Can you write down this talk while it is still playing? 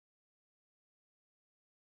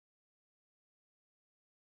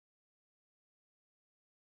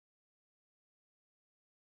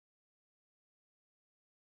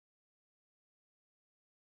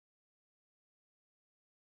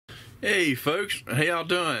Hey folks, how y'all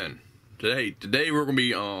doing? Today we're gonna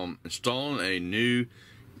be installing a new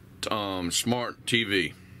smart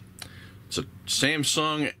TV. It's a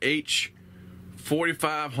Samsung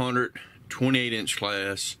H4500 28-inch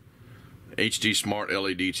class HD smart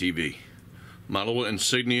LED TV. My little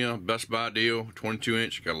Insignia Best Buy deal,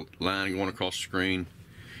 22-inch, got a line going across the screen.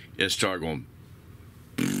 It started going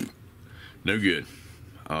no good.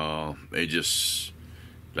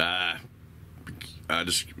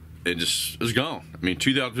 It's gone. I mean,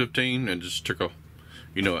 2015, and just took a,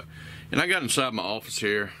 you know it. And I got inside my office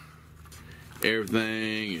here.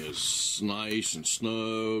 Everything is nice and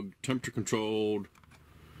snug, temperature controlled.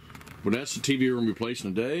 But that's the TV we're gonna be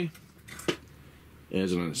replacing today.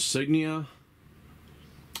 It's an Insignia,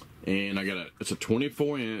 and it's a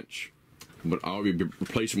 24-inch, but I'll be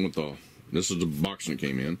replacing with this is the box that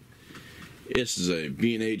came in. This is a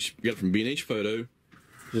B&H, got it from B&H Photo.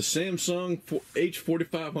 The Samsung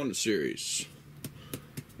H4500 series,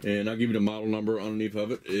 and I'll give you the model number underneath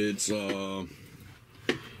of it. It's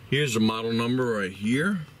here's the model number right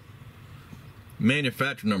here.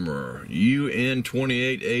 Manufacturer number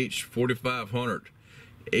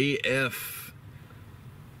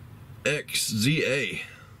UN28H4500AFXZA.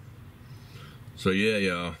 So yeah,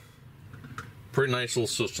 y'all, pretty nice little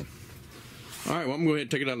system. All right, well, I'm going to go ahead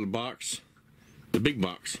and take it out of the box, the big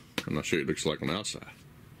box, and I'll show you what it looks like on the outside.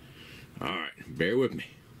 Alright, bear with me.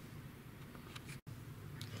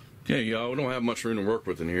 Okay, y'all, we don't have much room to work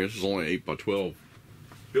with in here. This is only an 8x12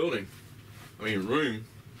 room.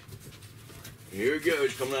 Here it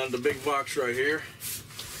goes, coming out of the big box right here.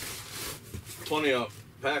 Plenty of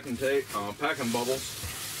packing tape, packing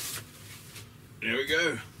bubbles. There we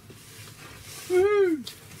go. Woo!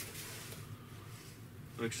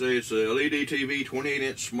 Like I say, it's a LED TV,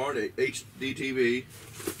 28-inch smart HD TV.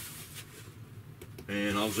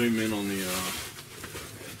 And I'll zoom in on the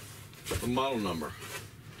model number.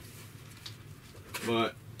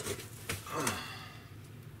 But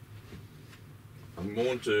I'm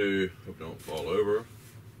going to hope it don't fall over.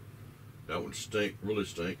 That would stink, really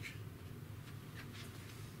stink.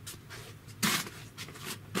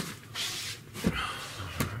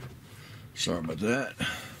 Sorry about that.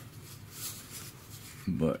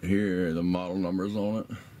 But here the model numbers on it.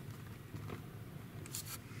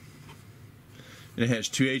 It has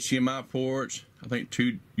 2 HDMI ports, I think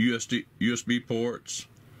 2 USB ports,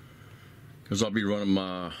 because I'll be running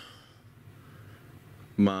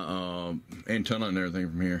my antenna and everything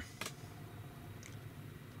from here.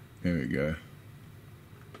 There we go.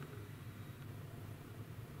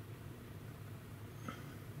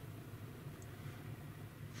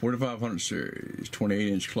 $4,500 series,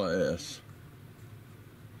 28-inch class.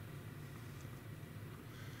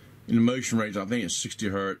 In the motion rates, I think it's 60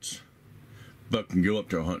 hertz. But can go up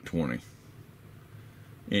to 120.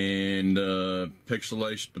 And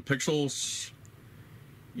pixelation, the pixels,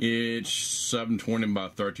 it's 720 by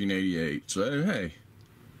 1388. So hey,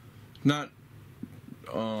 not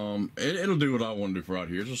it'll do what I want to do for out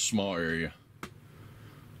here. It's a small area.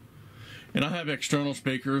 And I have external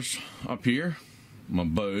speakers up here, my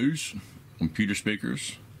Bose computer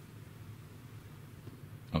speakers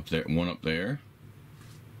up there, one up there,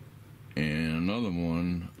 and another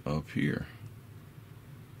one up here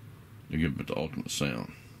to give it the ultimate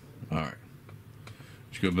sound. Alright,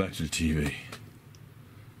 let's go back to the TV.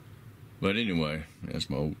 But anyway, that's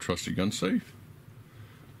my old trusty gun safe.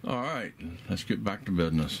 Alright, let's get back to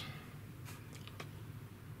business.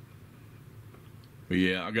 But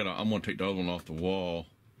yeah, I'm gonna take the other one off the wall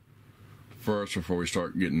first before we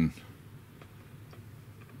start getting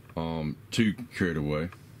too carried away.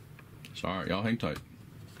 So alright, y'all hang tight.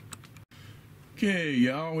 Okay,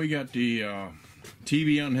 y'all, we got the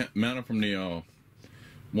TV mounted from the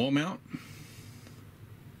wall mount,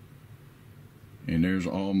 and there's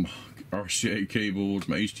all my RCA cables,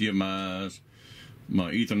 my HDMI's,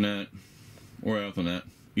 my Ethernet, or Ethernet,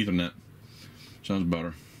 sounds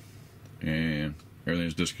better, and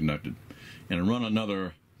everything's disconnected. And I run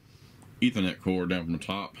another Ethernet cord down from the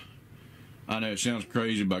top. I know it sounds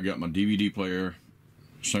crazy, but I got my DVD player,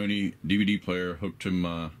 Sony DVD player, hooked to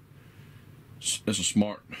my, it's a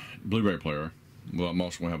smart Blu-ray player. Well, I'm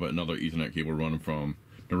also going to have another Ethernet cable running from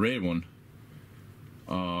the red one.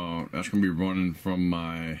 That's going to be running from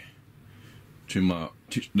the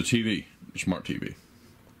TV, the smart TV.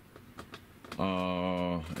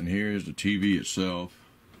 And here's the TV itself,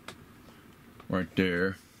 right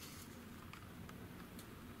there.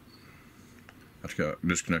 I just got to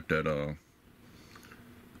disconnect that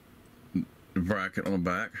the bracket on the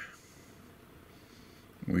back.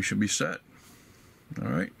 We should be set. All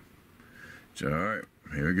right. So, all right,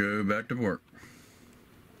 here we go, back to work.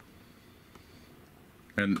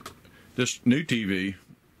 And this new TV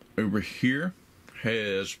over here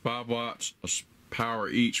has 5 watts of power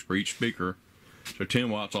each for each speaker, so 10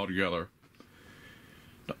 watts altogether.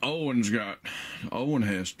 The old one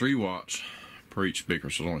has 3 watts per each speaker,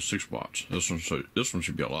 so it's only 6 watts. This one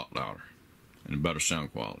should be a lot louder and better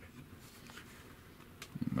sound quality.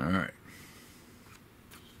 All right.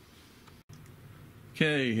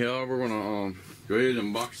 Okay, y'all, we're gonna go ahead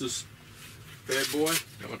and unbox this bad boy.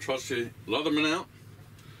 Got my trusty Leatherman out.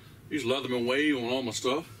 Use Leatherman Wave on all my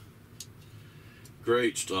stuff.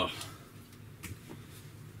 Great stuff.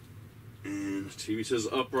 And the TV says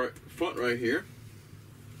upright front right here.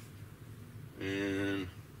 And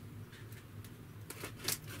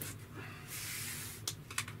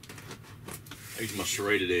I use my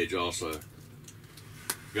serrated edge also.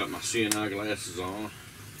 Got my CNI glasses on.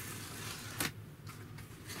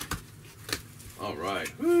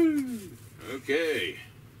 Alright. Woo! Okay.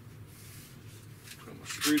 Got my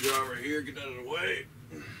screwdriver here, get out of the way.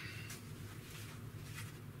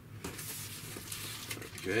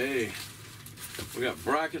 Okay. We got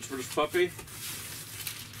brackets for this puppy.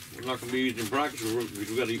 We're not going to be using brackets,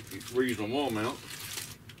 we're using a wall mount.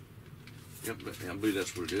 Yep, I believe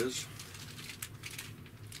that's what it is.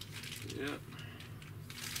 Yep.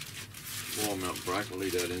 Wall mount bracket, we'll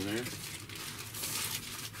leave that in there.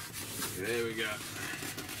 Okay, we got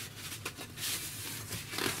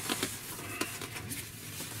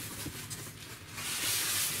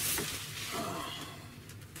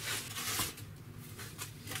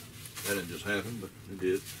that didn't just happen, but it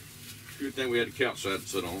did. Good thing we had a couch side to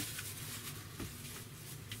sit on.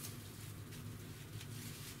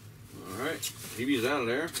 Alright, TV's out of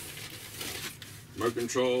there. Remote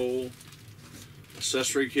control,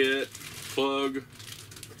 accessory kit, plug,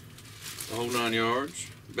 the whole 9 yards,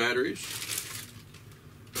 batteries.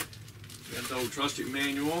 Got the old trusty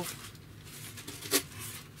manual.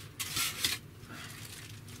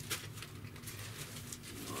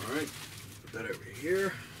 Alright, put that over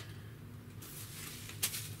here.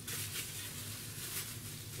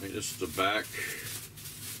 I think this is the back.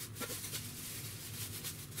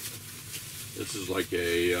 This is like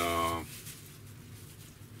a, I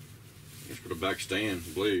guess for the back stand,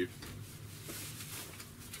 I believe.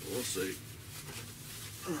 We'll see.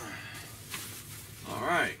 All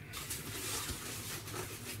right.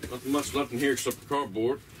 Nothing much left in here except the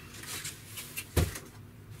cardboard.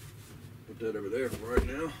 Put that over there for right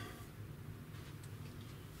now.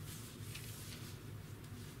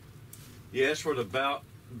 Yes, for the back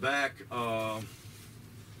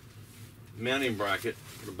mounting bracket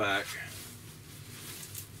for the back.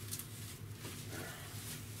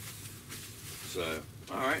 So,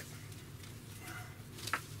 all right.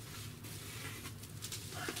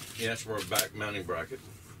 Yeah, that's for a back mounting bracket.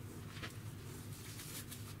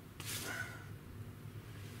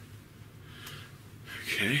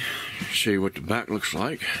 Okay, show you what the back looks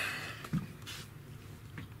like.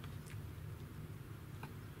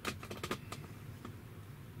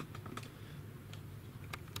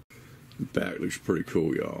 The back looks pretty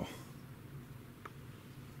cool, y'all.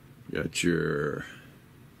 Got your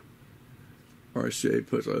RCA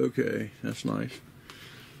puts, okay, that's nice.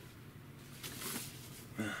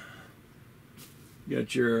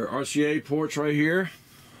 Got your RCA ports right here,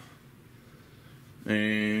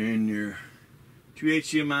 and your 2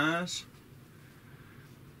 HDMIs,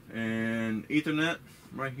 and Ethernet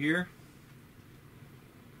right here,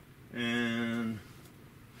 and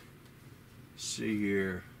let's see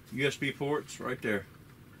here, USB ports right there,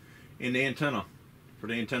 and the antenna for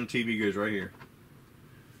the antenna TV goes right here.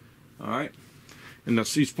 All right, and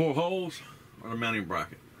these 4 holes are the mounting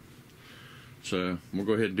bracket. So we'll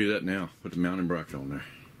go ahead and do that now. Put the mounting bracket on there.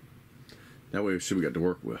 That way we see what we got to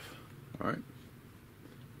work with. All right.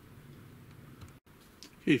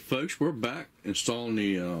 Okay, folks, we're back installing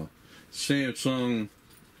the Samsung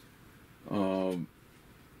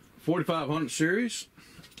 4500 series,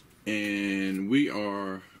 and we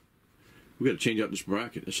got to change out this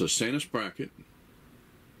bracket. It's a Sanus bracket,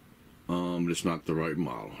 but it's not the right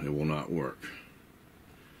model. It will not work.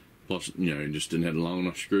 Plus, you know, it just didn't have long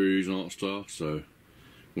enough screws and all that stuff. So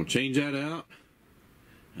we'll change that out,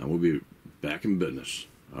 and we'll be back in business.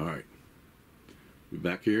 All right, be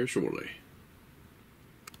back here shortly.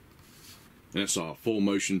 And that's a full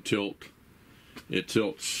motion tilt. It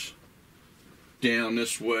tilts down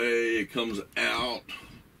this way, it comes out,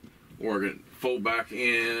 or it can fold back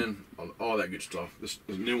in, all that good stuff. This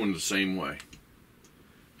new one's the same way.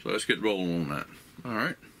 So let's get rolling on that. All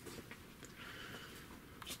right.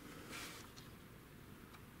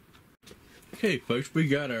 Okay, folks, we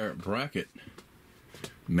got our bracket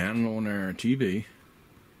mounted on our TV.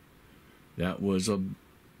 That was I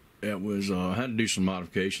had to do some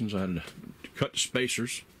modifications. I had to cut the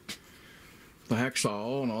spacers, the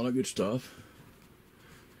hacksaw, and all that good stuff.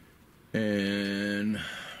 And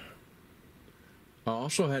I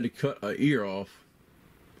also had to cut an ear off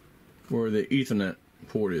where the Ethernet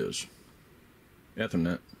port is.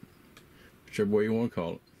 Ethernet, whichever way you want to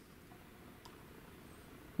call it.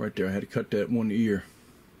 Right there, I had to cut that one ear.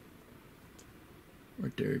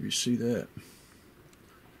 Right there, if you see that.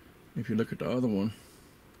 If you look at the other one,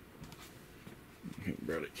 you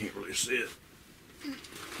can't really see it.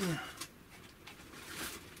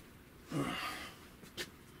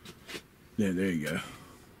 There you go.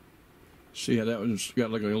 See how that one's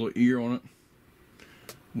got like a little ear on it?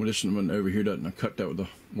 Well, this one over here doesn't. I cut that with a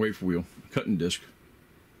wafer wheel, cutting disc.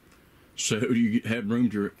 So you have room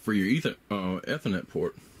for your Ethernet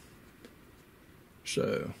port.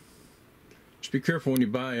 So just be careful when you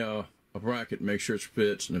buy a bracket. Make sure it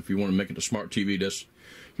fits, and if you want to make it a smart TV, that's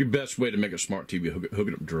your best way to make a smart TV. Hook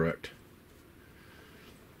it up direct.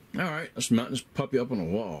 All right, let's mount this puppy up on the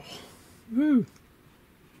wall. Woo!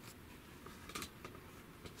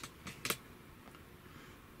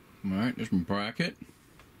 All right, there's my bracket.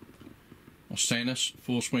 A Sanus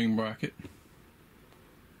full swing bracket.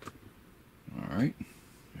 All right,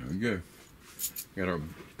 there we go. Got our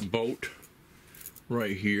bolt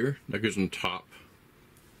right here. That goes on top.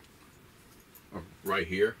 Right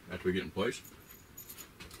here after we get in place.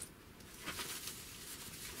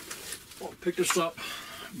 I'll pick this up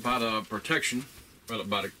by the protection, by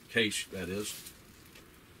the case, that is.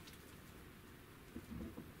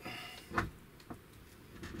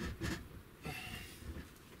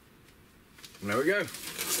 And there we go.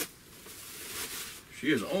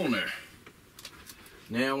 She is on there.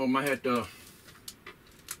 Now we might have to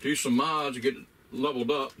do some mods to get it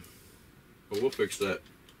leveled up, but we'll fix that.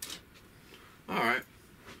 Alright,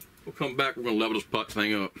 we'll come back, we're going to level this puck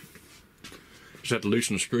thing up. Just have to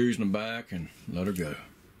loosen the screws in the back and let her go.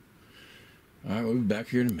 Alright, we'll be back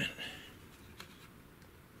here in a minute.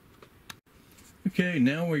 Okay,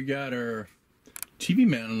 now we got our TV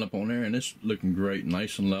mounted up on there, and it's looking great,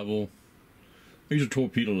 nice and level. These are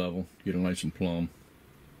torpedo level, get it nice and plumb.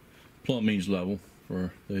 Plumb means level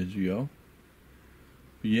for those of y'all.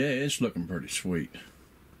 Yeah, it's looking pretty sweet.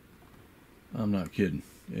 I'm not kidding.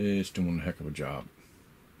 It's doing a heck of a job.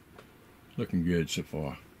 Looking good so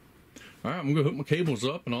far. Alright, I'm going to hook my cables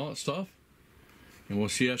up and all that stuff. And we'll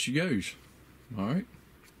see how she goes. Alright.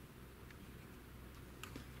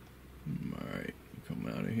 Alright, come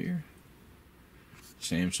out of here.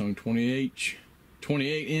 Samsung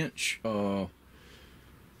 28-inch. I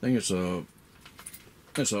think it's a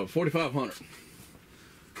 4500.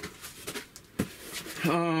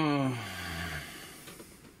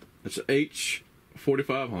 It's a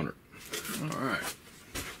H4500. Alright.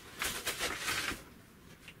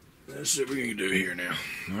 Let's see what we can do here now.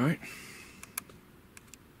 Alright.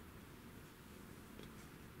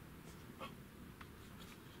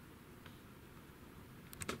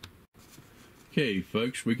 Okay,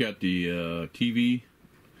 folks, we got the TV,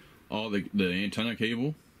 all the antenna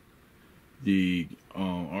cable, the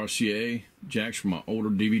RCA jacks from my older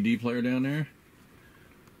DVD player down there.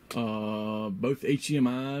 Both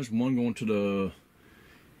HDMIs, one going to the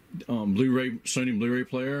Sony Blu-ray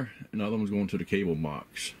player, and the other one's going to the cable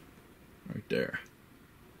box, right there.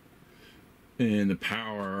 And the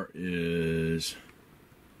power is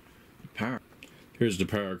Here's the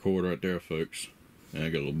power cord right there, folks. And I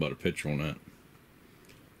got a little better picture on that.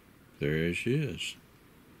 There she is.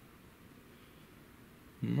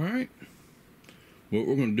 All right. Well,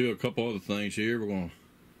 we're going to do a couple other things here. We're going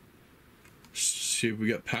to see if we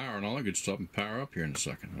got power and all that good stuff and power up here in a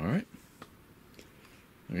second. All right.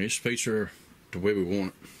 Okay, space her the way we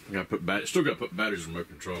want it. Still got to put batteries in remote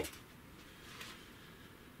control.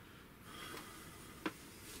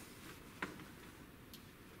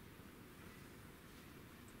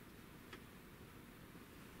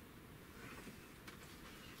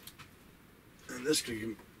 And this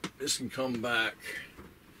can come back.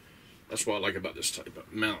 That's what I like about this type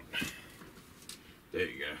of mount. There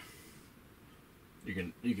you go.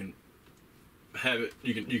 You can have it.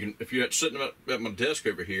 You can if you're sitting at my desk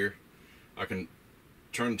over here, I can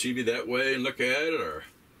turn the TV that way and look at it. Or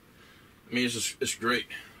I mean, it's great.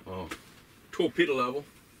 Torpedo level.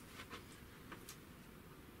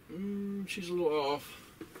 She's a little off.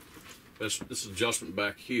 This adjustment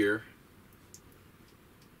back here.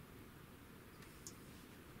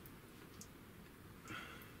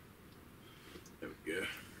 There we go.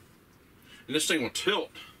 And this thing will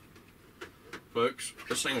tilt, folks.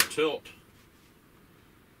 This thing will tilt.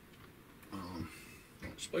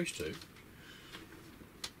 It's supposed to.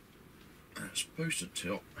 It's supposed to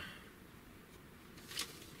tilt.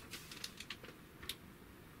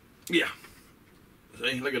 Yeah.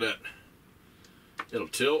 See, look at that. It'll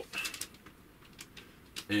tilt.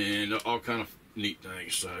 And all kind of neat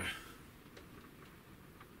things, so.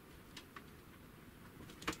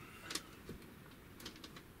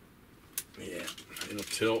 Yeah, it'll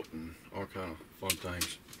tilt and all kind of fun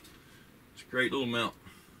things. It's a great little mount.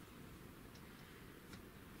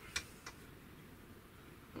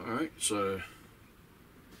 Alright, so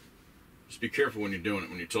just be careful when you're doing it,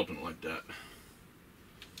 when you're tilting it like that.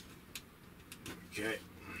 Okay.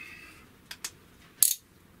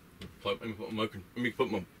 Let me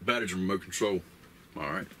put my batteries in remote control.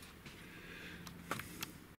 Alright.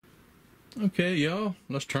 Okay, y'all,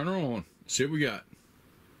 let's turn her on. See what we got.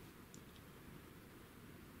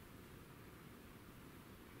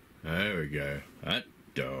 There we go. That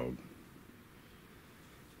dog.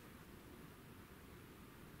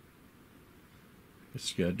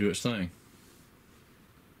 It's got to do its thing.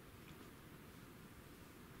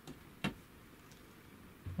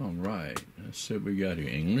 All right. Let's see what we got here.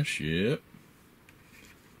 English. Yep.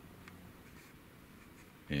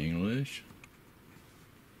 English.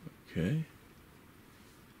 Okay.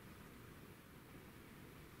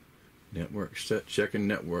 Network set. Checking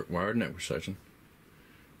network. Wired network section.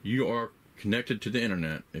 You are connected to the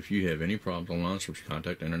internet. If you have any problems online, switch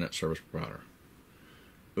contact internet service provider.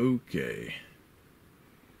 Okay.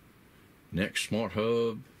 Next, Smart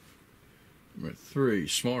Hub. Number 3,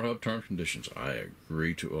 Smart Hub terms and conditions. I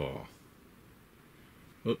agree to all.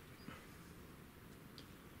 Oop.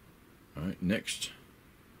 All right, next.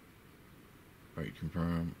 All right,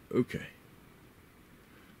 confirm. Okay.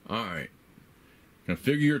 All right.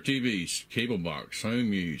 Configure your TVs. Cable box.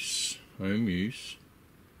 Home use. Home use.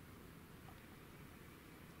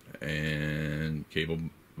 And cable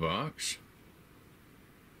box.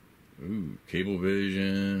 Ooh,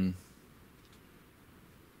 Cablevision.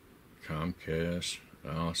 Comcast.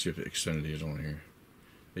 I'll see if the Xfinity is on here.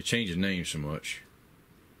 They changed the name so much.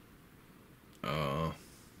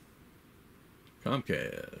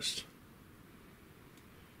 Comcast.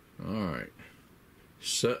 Alright.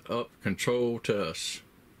 Set up control tests.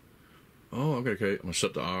 Oh, okay. I'm going to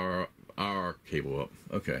set the IR cable up.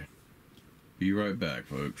 Okay. Be right back,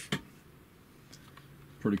 folks.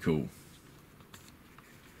 Pretty cool.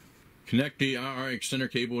 Connect the IR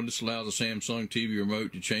extender cable, and this allows the Samsung TV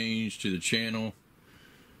remote to change to the channel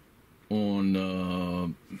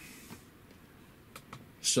on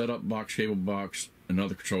setup box, cable box,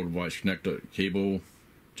 another control device. Connect the cable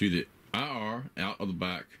to the IR out of the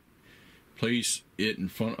back. Place it in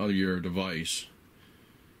front of your device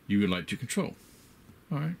you would like to control.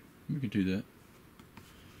 Alright, we can do that.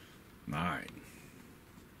 Alright.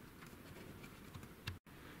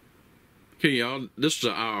 Okay, y'all, this is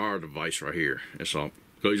an IR device right here. It's all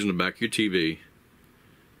goes in the back of your TV,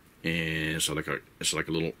 and it's like a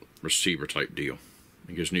little receiver type deal.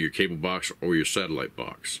 It goes near your cable box or your satellite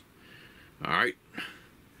box. All right,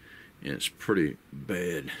 and it's pretty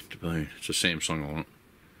bad to buy. It's a Samsung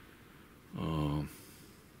on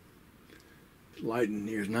it. Lighting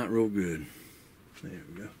here is not real good. There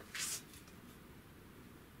we go.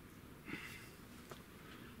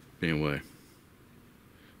 Anyway.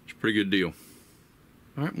 Pretty good deal.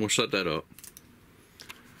 Alright, we'll set that up.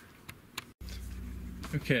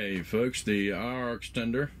 Okay, folks, the IR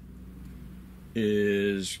extender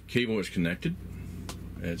cable is connected,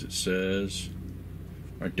 as it says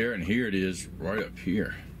right there, and here it is right up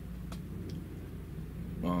here.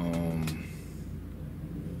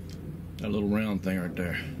 That little round thing right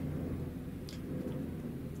there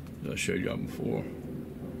that I showed y'all before.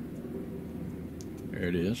 There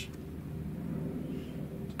it is.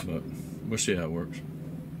 But we'll see how it works.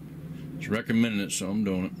 It's recommending it, so I'm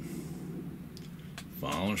doing it.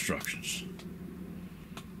 Follow instructions.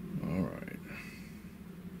 Alright.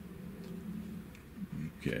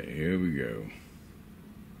 Okay, here we go.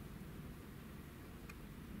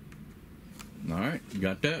 Alright,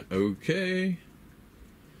 got that? Okay.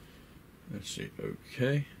 Let's see,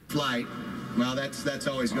 okay. Flight. Well, that's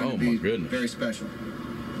always going to be very special.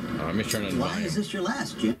 Let me turn on the volume. Why is this your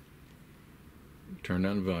last, Jim? Turn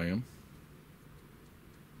down the volume.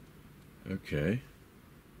 Okay.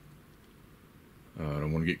 I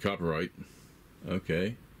don't want to get copyright.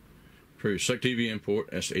 Okay. Select TV import.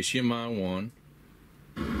 That's HDMI 1.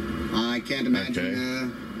 I can't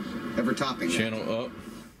imagine ever topping that. Channel up.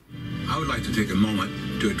 I would like to take a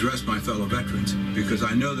moment to address my fellow veterans, because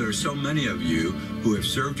I know there are so many of you who have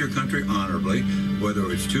served your country honorably,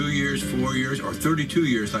 whether it's 2 years, 4 years, or 32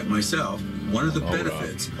 years like myself. One of the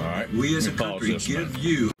benefits we as a country give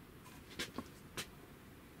you.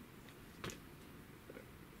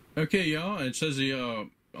 Okay, y'all, it says the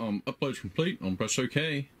upload's complete. I'm gonna press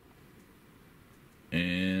OK.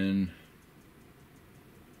 And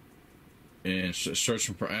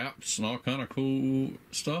searching for apps and all kind of cool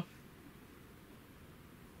stuff.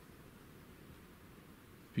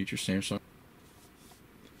 Feature Samsung.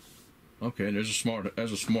 Okay, there's a smart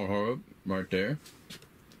hub right there.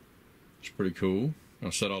 It's pretty cool.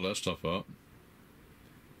 I'll set all that stuff up.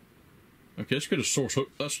 Okay, let's go to source.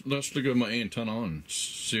 Let's look at my antenna on and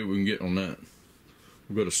see what we can get on that.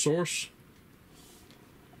 We'll go to source.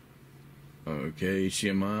 Okay,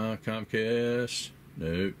 HDMI, Comcast.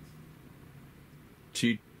 Nope.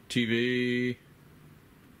 TV.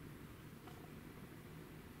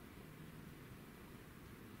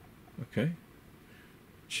 Okay.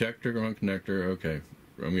 Checker, run connector. Okay.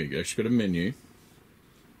 Let's go to menu.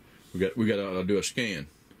 We got to do a scan.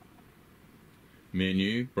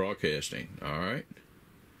 Menu, broadcasting. All right.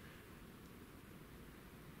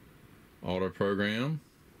 Auto program.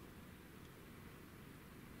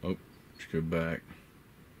 Oh, let's go back.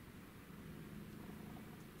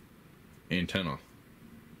 Antenna.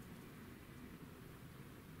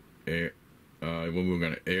 Air. When we're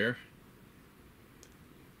going to air.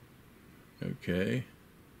 Okay.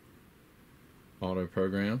 Auto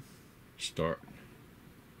program. Start.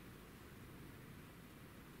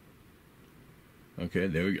 Okay,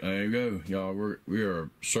 there you go, y'all. We are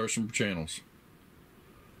searching for channels,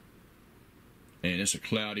 and it's a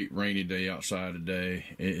cloudy, rainy day outside today.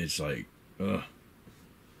 It's like,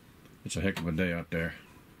 it's a heck of a day out there,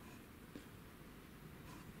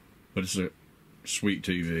 but it's a sweet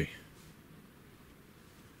TV.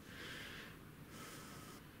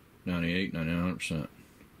 98, 99%.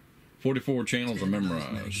 44 channels are memorized.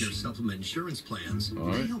 Medicare supplement insurance plans. All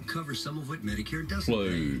right. They help cover some of what Medicare doesn't.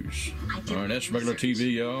 Close. All right, that's regular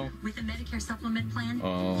TV, y'all. With the Medicare supplement plan,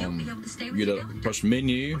 you'll be able to stay with you. Press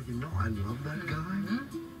menu. You know, I love that guy.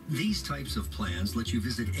 These types of plans let you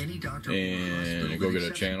visit any doctor and go get a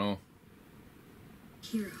channel.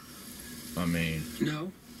 Hero. I mean,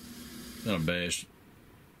 no, not a bash.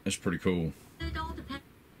 That's pretty cool. It all depends.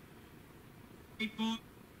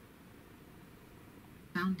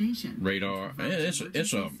 Foundation. Radar.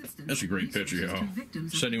 It's a great picture, y'all.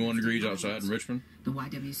 71 degrees outside in Richmond. The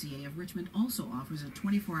YWCA of Richmond also offers a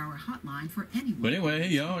 24-hour hotline for anyone. But anyway, hey,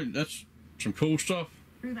 y'all, that's some cool stuff.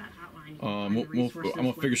 Through that hotline, I'm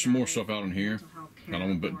gonna figure some more stuff out in here. I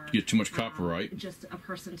don't want to get too much copyright. Just a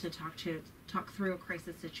person to talk through a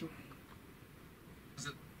crisis situation.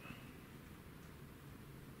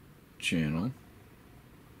 Channel.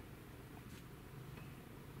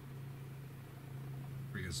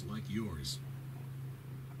 Areas like yours.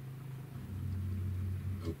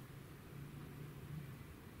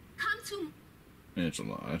 Come to. It's a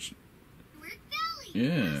lot. We're belly.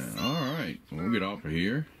 Yeah. All right. We'll get off of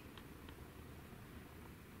here.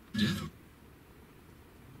 I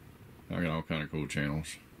got all kind of cool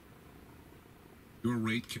channels. Your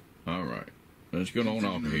rate. All right. Let's get on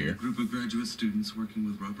off of here. A group of graduate students working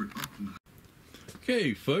with Robert Oppenheimer.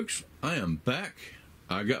 Okay, folks, I am back.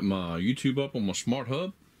 I got my YouTube up on my smart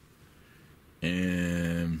hub,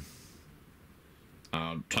 and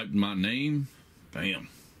I typed my name, bam,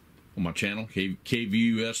 on my channel,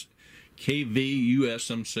 KVUSMC,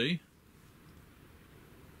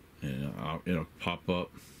 and it'll pop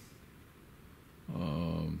up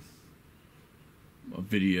a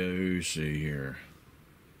video. See here,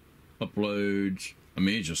 uploads. I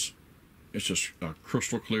mean, it's just a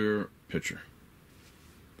crystal clear picture.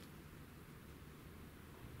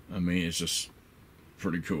 I mean, it's just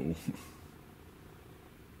pretty cool.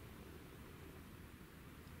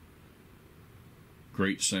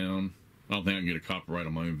 Great sound. I don't think I can get a copyright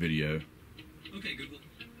on my own video. Okay, Google.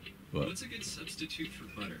 But what's a good substitute for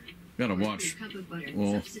butter? Gotta watch. Cup of butter.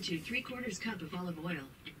 Well, substitute 3/4 cup of olive oil.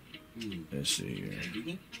 Let's see here. Okay,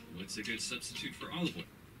 Google. What's a good substitute for olive oil?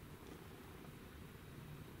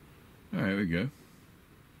 All right, there we go.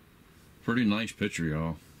 Pretty nice picture,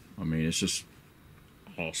 y'all. I mean, it's just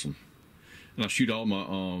awesome. And I shoot all my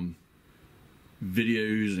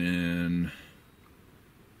videos in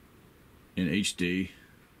HD.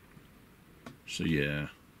 So yeah.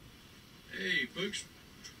 Hey folks.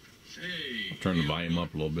 Hey. I'll turn the volume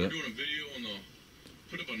up a little bit. We're doing a video on the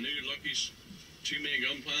put up a new Lucky's 2-man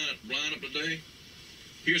gun blind up today.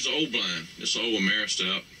 Here's the old blind. This is the old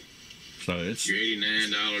Ameristep. So it's your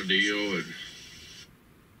 $89 deal.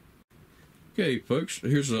 Okay, folks.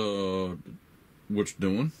 Here's what's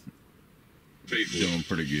doing. People doing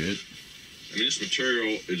pretty good. I mean, this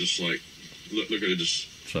material is just like look at it. Just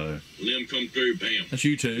so limb come through, bam. That's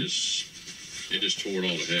YouTube. It just tore it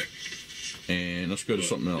all to heck. And let's go to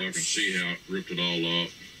something else. Y'all can see how it ripped it all up.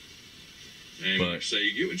 And but like I say,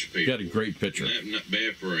 you get what you pay got a great picture. Not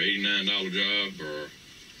bad for an $89 job or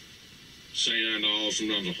 $79,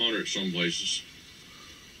 sometimes $100 some places.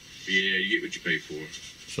 Yeah, you get what you pay for.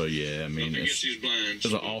 So yeah, I mean, it's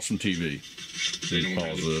an awesome TV. They don't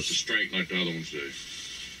have the strength like the other ones do.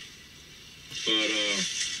 But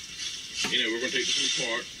you know, we're gonna take this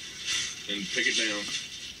apart and pick it down.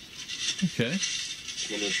 Okay.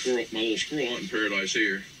 My little squirrel hunting paradise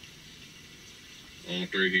here. On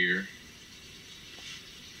through here.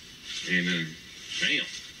 And then, bam.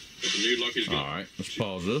 But the new Lucky's got. Alright, let's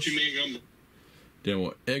pause this. 2 million gum. Then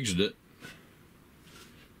we'll exit it.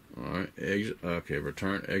 Alright, exit. Okay,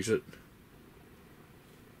 return, exit.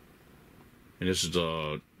 And this is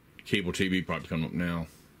cable TV probably coming up now.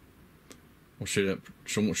 Won't show that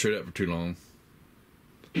for too long.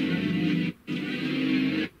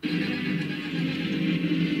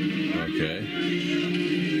 Okay.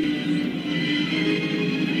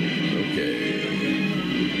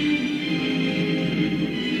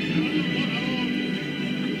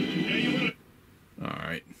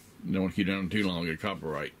 Alright. Don't want to keep it down too long, get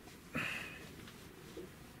copyright.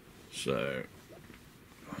 So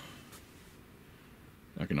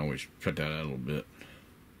I can always cut that out a little bit.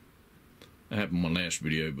 That happened in my last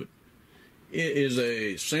video, but it is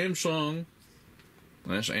a Samsung.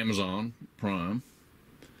 That's Amazon Prime.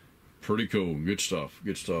 Pretty cool. Good stuff.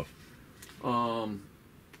 Good stuff.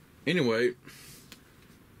 Anyway,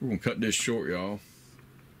 we're gonna cut this short, y'all.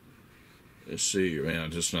 Let's see,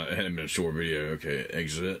 man. It hadn't been a short video. Okay,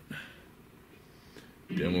 exit it.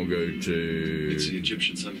 Then we'll go to. It's the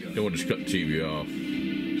Egyptian sun god. Then we'll just cut the TV off.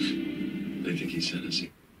 They think he sent us.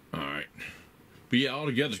 All right. But yeah,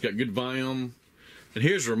 altogether, it's got good volume. And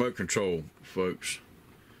here's the remote control, folks.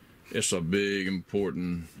 It's a big,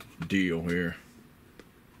 important deal here.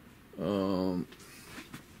 Some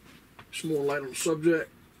more light on the subject.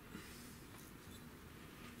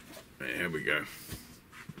 There we go.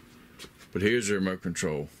 But here's the remote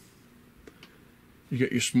control. You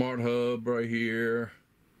got your smart hub right here.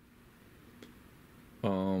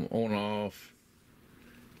 On, off.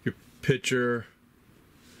 Your picture.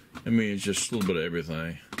 I mean, it's just a little bit of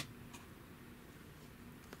everything.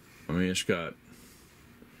 I mean, it's got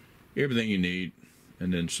everything you need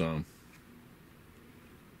and then some.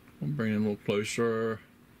 I'll bring it a little closer.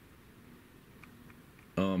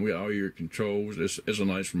 We got all your controls. It's a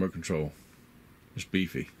nice remote control. It's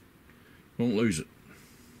beefy. You won't lose it.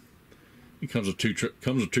 It comes with two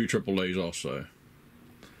AAAs also.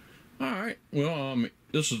 All right. Well,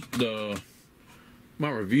 this is my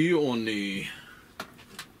review on the.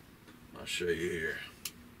 I'll show you here.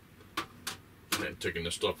 I haven't taken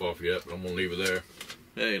this stuff off yet, but I'm gonna leave it there.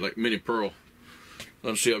 Hey, like mini pearl.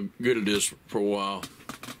 Let's see how good it is for a while.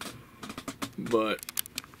 But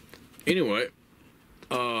anyway,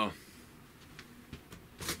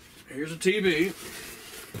 here's a TV.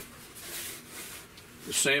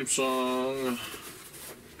 The Samsung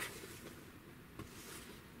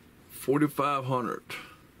 4500.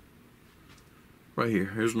 Right here.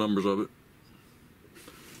 Here's numbers of it.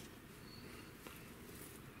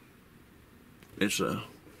 It's a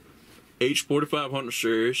H4500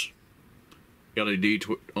 series LED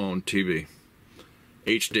on TV.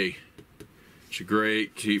 HD. It's a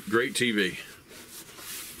great TV.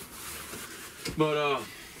 But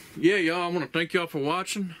yeah, y'all, I want to thank y'all for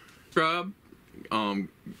watching. Subscribe.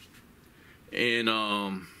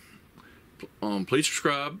 Please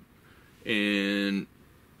subscribe and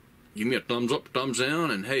give me a thumbs up, thumbs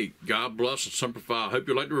down, and hey, God bless and simplify. I hope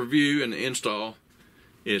you like the review and the install.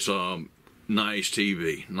 It's nice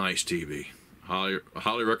TV, nice TV.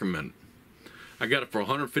 Highly recommend it. I got it for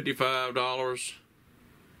 $155.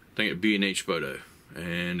 I think at B&H Photo,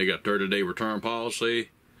 and they got 30-day return policy.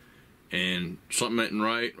 And something ain't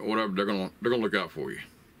right or whatever, they're gonna look out for you.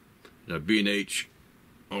 Now B&H,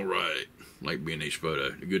 all right, like B&H Photo,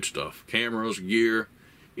 the good stuff. Cameras, gear,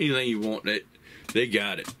 anything you want, they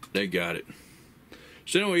got it. They got it.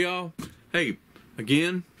 So anyway, y'all, hey,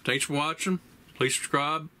 again, thanks for watching. Please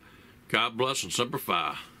subscribe. God bless and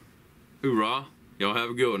simplify. Hoorah. Y'all have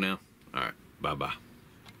a good one now. All right, bye-bye.